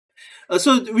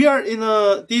So we are in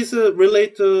these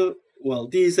relate to, well,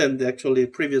 these and actually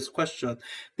previous question,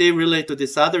 they relate to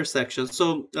this other section.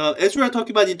 So as we are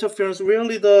talking about interference,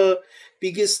 really the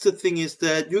biggest thing is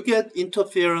that you get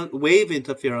interference, wave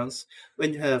interference,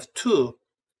 when you have two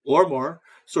or more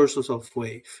sources of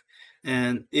wave.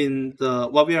 And in the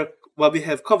what we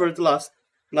have covered last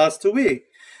week,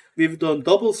 we've done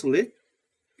double slit,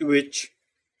 which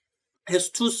has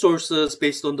two sources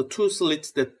based on the two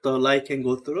slits that the light can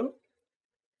go through.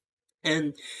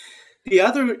 And the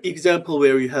other example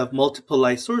where you have multiple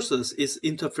light sources is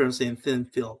interference in thin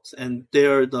films. And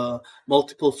there the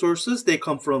multiple sources, they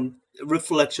come from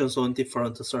reflections on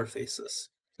different surfaces.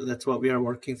 So that's what we are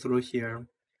working through here.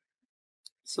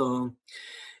 So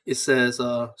it says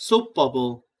soap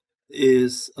bubble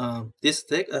is this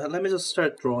thick. Let me just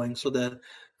start drawing so that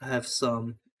I have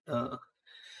some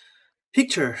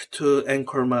picture to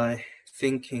anchor my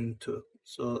thinking to.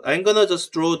 So I'm gonna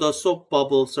just draw the soap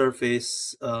bubble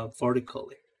surface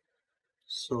vertically.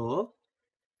 So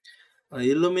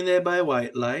illuminated by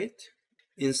white light,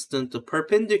 instant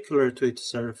perpendicular to its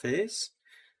surface.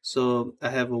 So I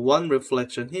have one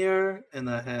reflection here and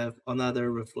I have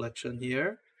another reflection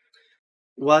here.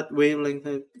 What wavelength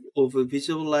of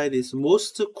visible light is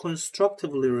most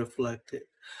constructively reflected?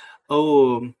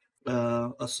 Oh,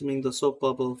 assuming the soap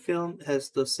bubble film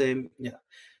has the same, yeah.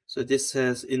 So this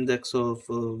has index of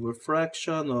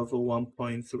refraction of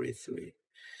 1.33.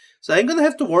 So I'm gonna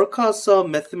have to work out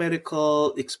some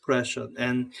mathematical expression,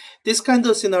 and this kind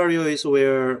of scenario is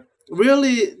where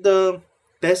really the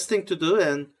best thing to do,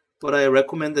 and what I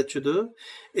recommend that you do,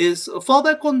 is fall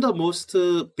back on the most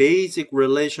basic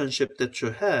relationship that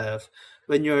you have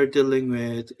when you're dealing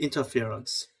with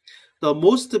interference. The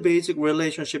most basic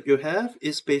relationship you have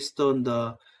is based on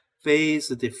the phase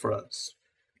difference.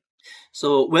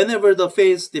 So whenever the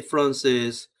phase difference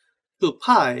is 2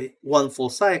 pi, one full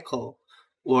cycle,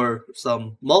 or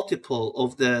some multiple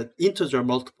of that, integer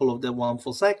multiple of that one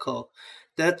full cycle,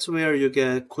 that's where you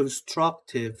get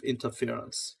constructive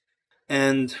interference.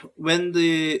 And when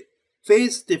the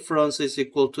phase difference is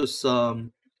equal to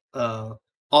some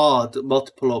odd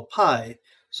multiple of pi,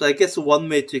 so I guess one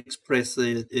way to express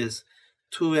it is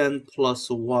 2n plus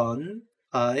 1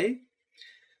 pi.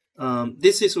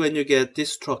 This is when you get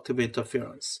destructive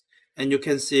interference. And you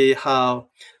can see how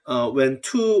when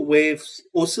two waves,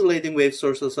 oscillating wave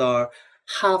sources are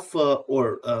half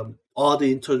or odd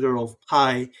integer of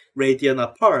pi radian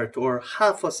apart, or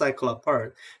half a cycle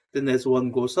apart, then as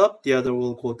one goes up, the other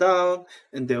will go down,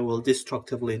 and they will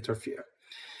destructively interfere.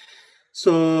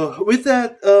 So with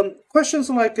that, questions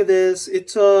like this,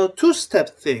 it's a two-step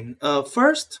thing.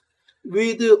 First,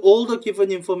 with all the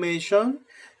given information,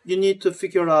 you need to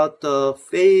figure out the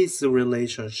phase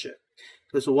relationship.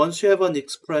 Because once you have an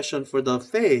expression for the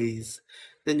phase,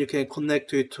 then you can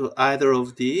connect it to either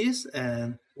of these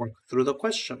and work through the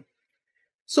question.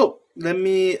 So let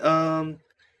me kind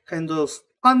of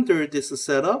ponder this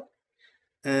setup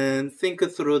and think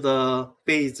through the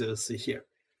phases here.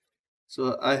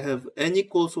 So I have n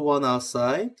equals 1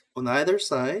 outside on either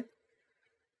side.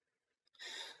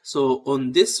 So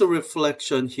on this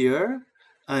reflection here,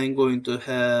 I'm going to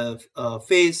have a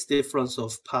phase difference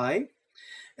of pi.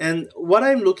 And what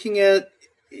I'm looking at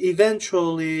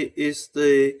eventually is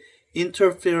the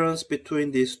interference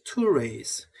between these two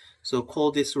rays. So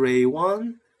call this ray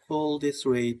 1, call this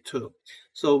ray 2.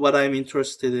 So what I'm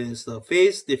interested in is the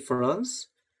phase difference,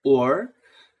 or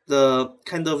the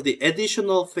kind of the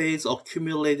additional phase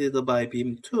accumulated by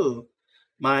beam 2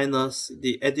 minus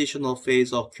the additional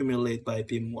phase accumulated by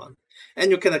beam 1.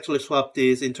 And you can actually swap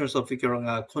these in terms of figuring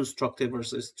out constructive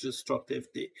versus destructive.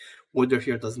 The order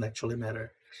here doesn't actually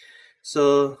matter.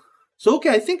 So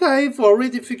okay, I think I've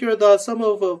already figured out some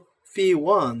of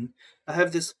phi1. I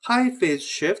have this pi phase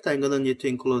shift. I'm going to need to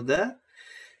include that.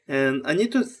 And I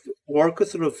need to work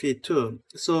through phi2.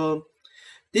 So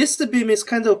this beam is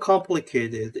kind of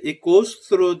complicated. It goes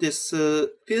through this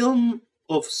film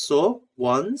of soap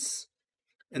once,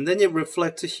 and then it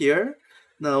reflects here.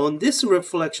 Now on this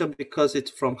reflection, because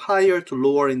it's from higher to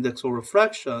lower index of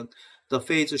refraction, the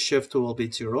phase shift will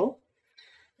be 0.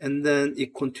 And then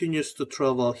it continues to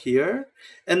travel here.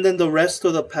 And then the rest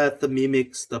of the path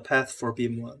mimics the path for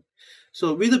beam 1.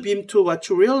 So with the beam 2, what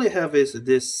you really have is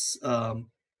this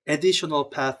additional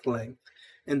path length.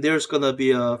 And there's going to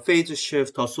be a phase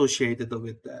shift associated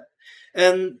with that.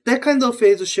 And that kind of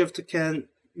phase shift can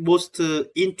most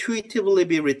intuitively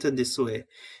be written this way.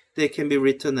 They can be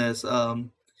written as,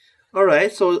 all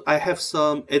right, so I have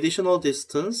some additional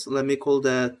distance. Let me call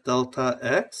that delta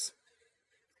x.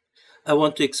 I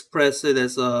want to express it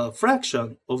as a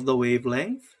fraction of the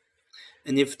wavelength.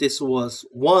 And if this was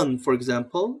 1, for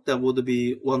example, that would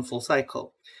be 1 full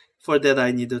cycle. For that,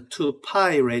 I need a 2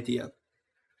 pi radian.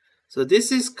 So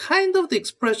this is kind of the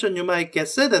expression you might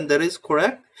guess it, and that is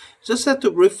correct. Just have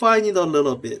to refine it a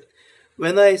little bit.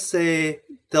 When I say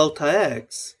delta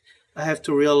x, I have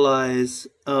to realize,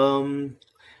 given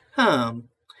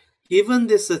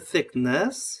this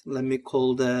thickness, let me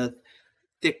call that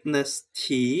thickness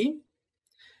T,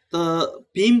 the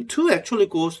beam 2 actually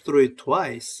goes through it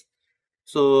twice.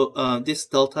 So this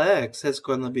delta x is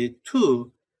going to be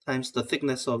 2 times the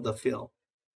thickness of the film.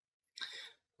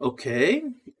 Okay,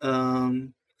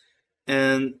 and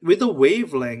with the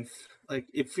wavelength, like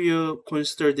if you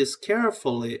consider this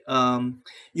carefully,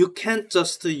 you can't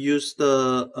just use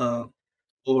the,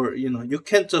 you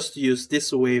can't just use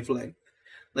this wavelength.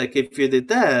 Like if you did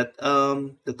that,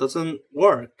 that doesn't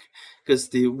work because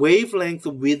the wavelength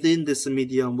within this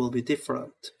medium will be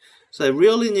different. So I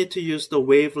really need to use the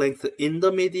wavelength in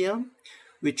the medium,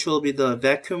 which will be the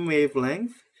vacuum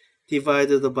wavelength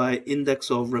divided by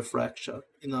index of refraction.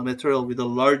 In a material with a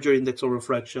larger index of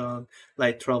refraction,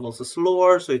 light travels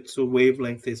slower, so its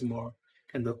wavelength is more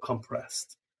kind of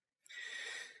compressed.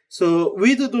 So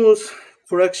with those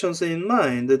corrections in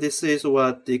mind, this is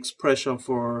what the expression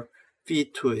for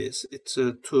V2 is. It's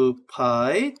 2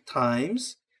 pi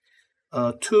times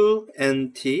 2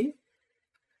 nt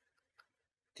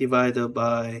divided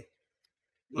by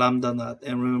lambda naught.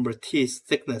 And remember, T is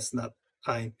thickness, not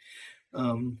time.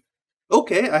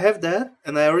 Okay, I have that,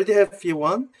 and I already have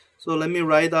phi1. So let me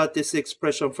write out this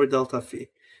expression for delta phi.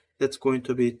 That's going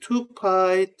to be 2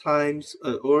 pi times,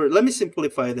 or let me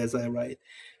simplify it as I write.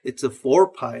 It's a 4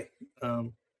 pi.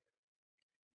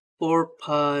 4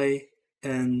 pi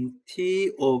nt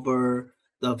over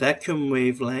the vacuum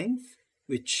wavelength,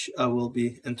 which I will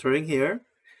be entering here,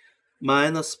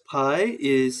 minus pi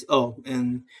is,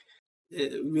 and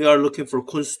we are looking for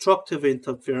constructive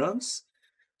interference.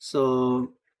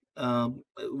 So,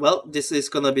 well, this is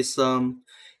going to be some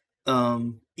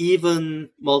even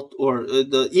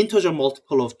the integer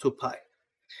multiple of 2 pi.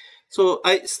 So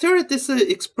I stare at this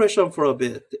expression for a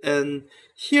bit, and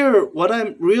here what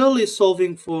I'm really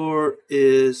solving for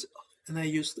is, and I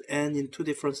used n in 2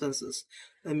 different senses.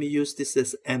 Let me use this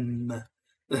as m,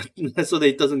 so that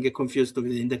it doesn't get confused with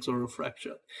the index of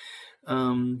refraction.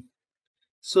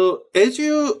 So as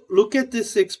you look at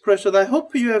this expression, I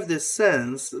hope you have this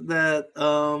sense that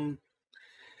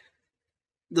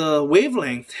the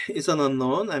wavelength is an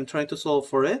unknown. I'm trying to solve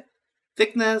for it.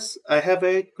 Thickness, I have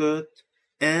it, good.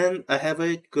 And I have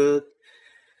it, good.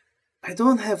 I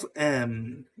don't have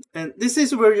m. And this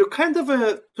is where you kind of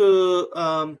have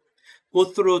to go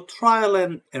through trial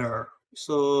and error.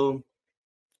 So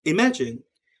imagine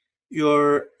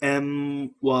your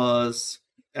m was,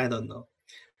 I don't know.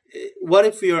 What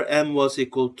if your m was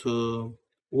equal to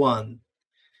 1?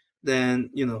 Then,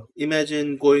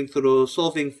 imagine going through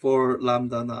solving for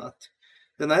lambda naught.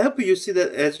 Then I hope you see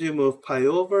that as you move pi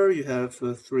over, you have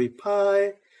 3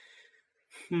 pi.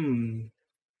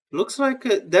 Looks like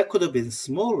that could have been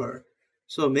smaller.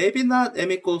 So maybe not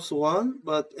m equals 1,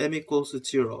 but m equals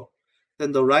 0.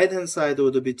 Then the right-hand side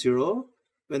would be 0.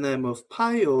 When I move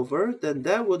pi over, then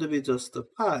that would be just a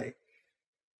pi.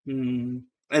 And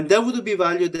that would be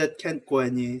value that can't go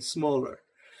any smaller.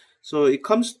 So it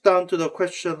comes down to the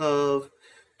question of,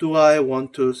 do I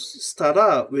want to start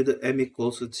out with m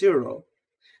equals 0?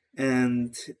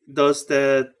 And does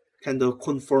that kind of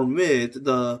conform with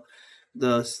the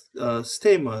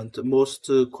statement most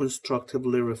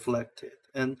constructively reflected?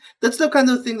 And that's the kind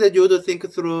of thing that you would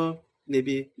think through,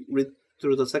 maybe read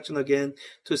through the section again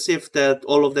to see if that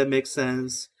all of that makes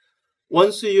sense.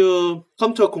 Once you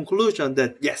come to a conclusion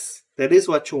that yes, that is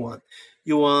what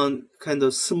you want kind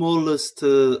of smallest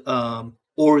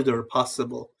order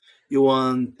possible. You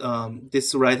want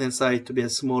this right-hand side to be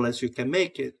as small as you can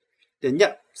make it. Then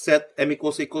yeah, set m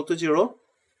equals equal to 0.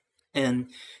 And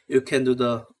you can do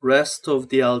the rest of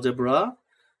the algebra.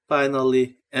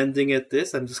 Finally, ending at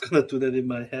this, I'm just going to do that in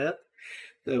my head.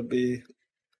 There'll be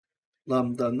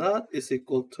lambda naught is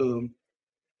equal to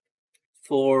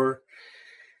 4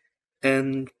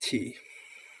 nt. I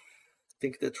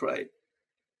think that's right.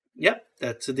 Yep,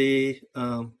 that's the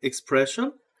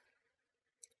expression.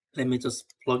 Let me just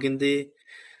plug in the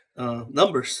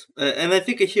numbers. And I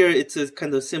think here it's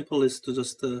kind of simplest to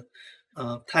just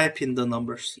type in the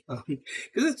numbers.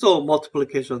 Because it's all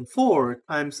multiplication. 4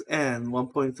 times n,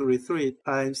 1.33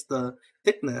 times the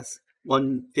thickness,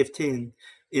 115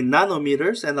 in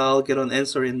nanometers, and I'll get an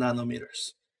answer in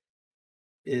nanometers.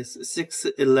 Is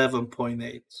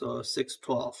 611.8, so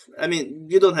 612. I mean,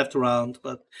 you don't have to round,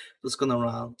 but I'm just gonna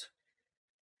round,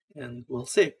 and we'll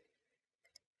see.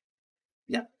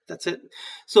 yeah, that's it.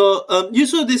 So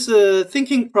usually this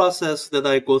thinking process that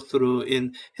I go through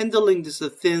in handling this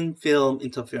thin film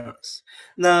interference.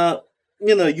 Now,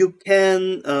 you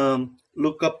can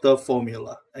look up the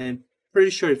formula. I'm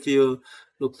pretty sure if you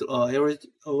looked, I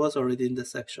was already in the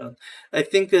section. I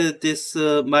think this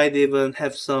might even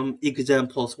have some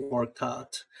examples worked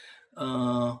out.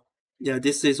 Uh, yeah,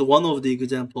 this is one of the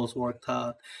examples worked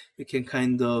out. You can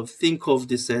kind of think of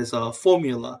this as a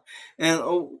formula. And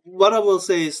what I will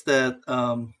say is that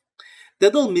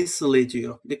that'll mislead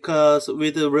you, because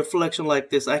with a reflection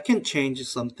like this, I can change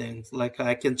some things. Like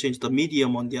I can change the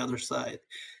medium on the other side.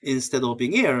 Instead of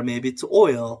being air, maybe it's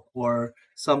oil or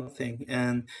something.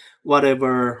 And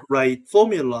whatever right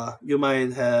formula you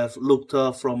might have looked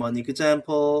up from an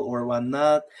example or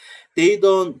whatnot, they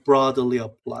don't broadly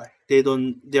apply. They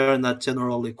are not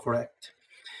generally correct.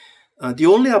 The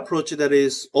only approach that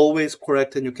is always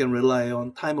correct and you can rely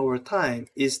on time over time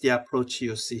is the approach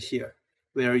you see here,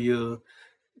 where you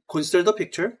consider the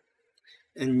picture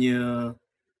and you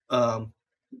um,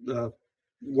 uh,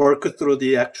 work through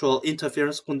the actual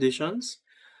interference conditions,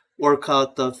 work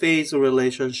out the phase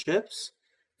relationships,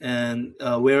 and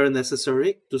where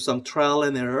necessary, do some trial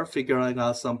and error, figuring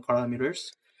out some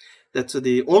parameters. That's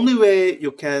the only way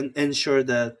you can ensure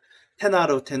that 10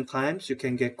 out of 10 times you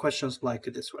can get questions like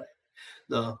this, right?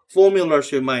 The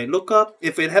formulas you might look up,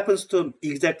 if it happens to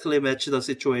exactly match the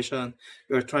situation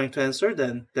you're trying to answer,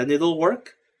 then it'll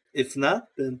work. If not,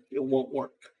 then it won't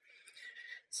work.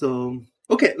 So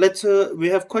okay, let's we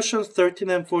have questions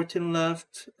 13 and 14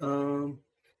 left.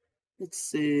 Let's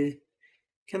see,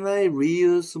 can I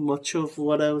reuse much of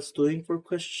what I was doing for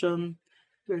question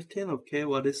 13? Okay,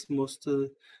 what is most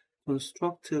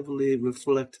constructively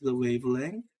reflect the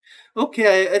wavelength?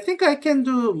 Okay, I think I can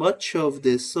do much of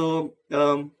this. So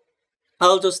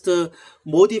I'll just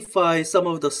modify some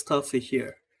of the stuff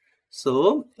here.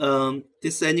 So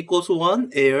this n equals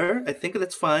 1, air. I think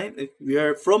that's fine. If we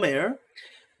are from air.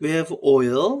 We have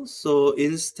oil. So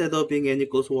instead of being n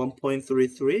equals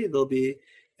 1.33, it'll be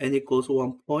n equals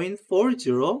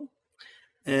 1.40.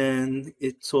 And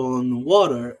it's on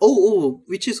water.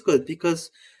 Which is good,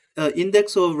 because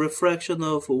index of refraction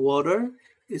of water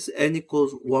is n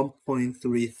equals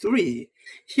 1.33.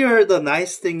 Here, the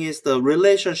nice thing is the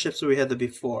relationships we had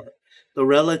before. The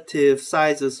relative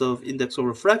sizes of index of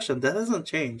refraction, that hasn't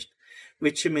changed,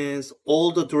 which means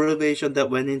all the derivation that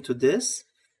went into this,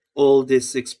 all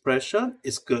this expression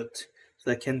is good.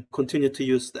 So I can continue to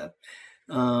use that.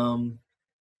 So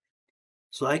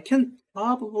I can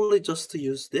probably just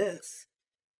use this.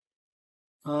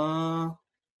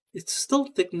 It's still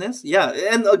thickness. Yeah,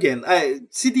 and again, I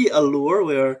see the allure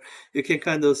where you can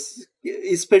kind of,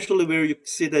 especially where you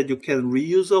see that you can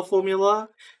reuse a formula.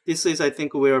 This is, I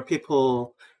think, where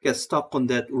people get stuck on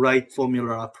that right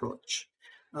formula approach.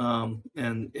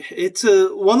 And it's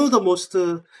one of the most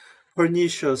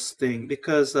pernicious thing,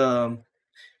 because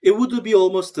it would be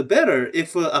almost better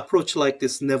if an approach like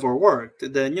this never worked.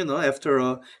 Then, after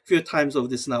a few times of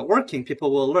this not working,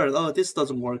 people will learn, oh, this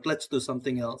doesn't work, let's do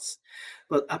something else.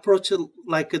 But approach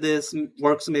like this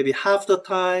works maybe half the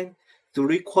time,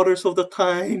 3/4 of the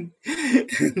time.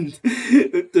 And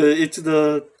it's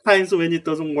the times when it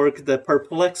doesn't work that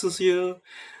perplexes you.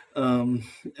 And,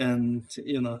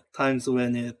 times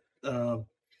when it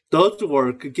does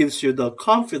work gives you the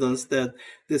confidence that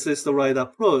this is the right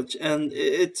approach. And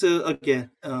it's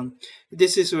again,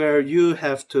 this is where you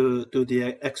have to do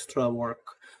the extra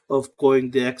work of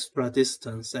going the extra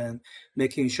distance and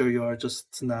making sure you are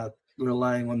just not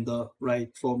relying on the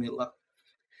right formula.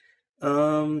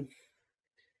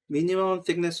 Minimum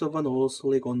thickness of an oil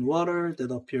slick on water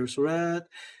that appears red.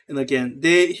 And again,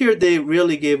 they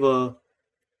really gave a,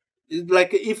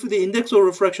 like, if the index of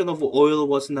refraction of oil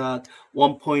was not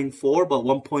 1.4 but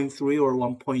 1.3 or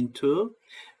 1.2,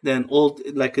 then all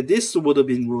like this would have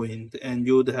been ruined and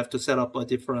you would have to set up a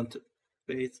different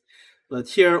phase. But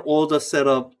here all the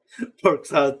setup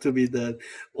works out to be that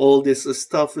all this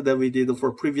stuff that we did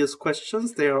for previous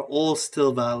questions, they are all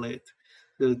still valid.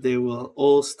 They will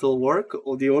all still work.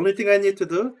 The only thing I need to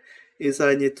do is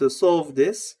I need to solve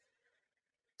this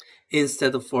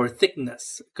instead of for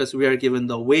thickness, because we are given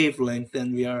the wavelength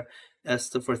and we are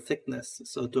asked for thickness.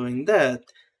 So doing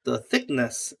that, the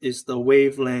thickness is the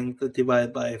wavelength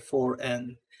divided by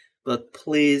 4n. But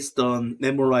please don't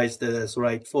memorize that as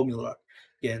right formula.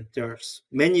 Again, there's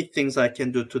many things I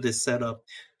can do to this setup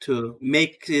to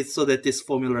make it so that this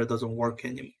formula doesn't work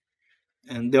anymore.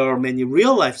 And there are many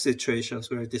real life situations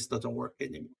where this doesn't work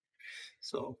anymore.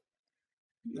 So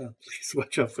please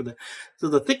watch out for that. So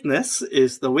the thickness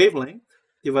is the wavelength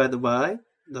divided by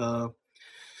the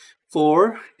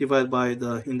 4 divided by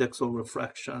the index of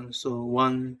refraction, so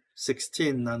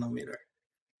 116 nanometer.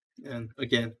 And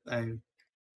again,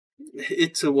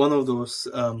 it's one of those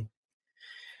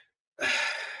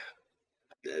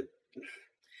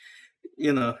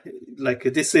like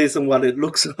this isn't what it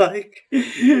looks like.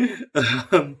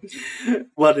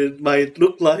 What it might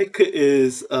look like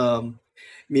is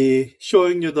me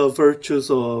showing you the virtues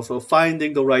of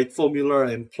finding the right formula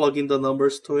and plugging the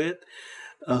numbers to it,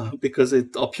 because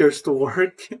it appears to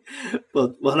work.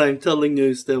 But what I'm telling you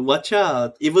is that watch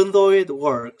out, even though it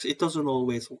works, it doesn't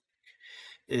always work.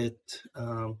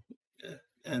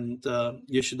 And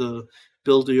you should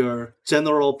build your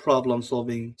general problem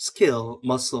solving skill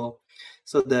muscle,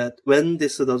 so that when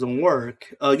this doesn't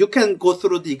work, you can go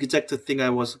through the exact thing I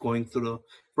was going through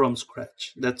from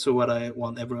scratch. That's what I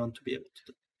want everyone to be able to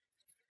do.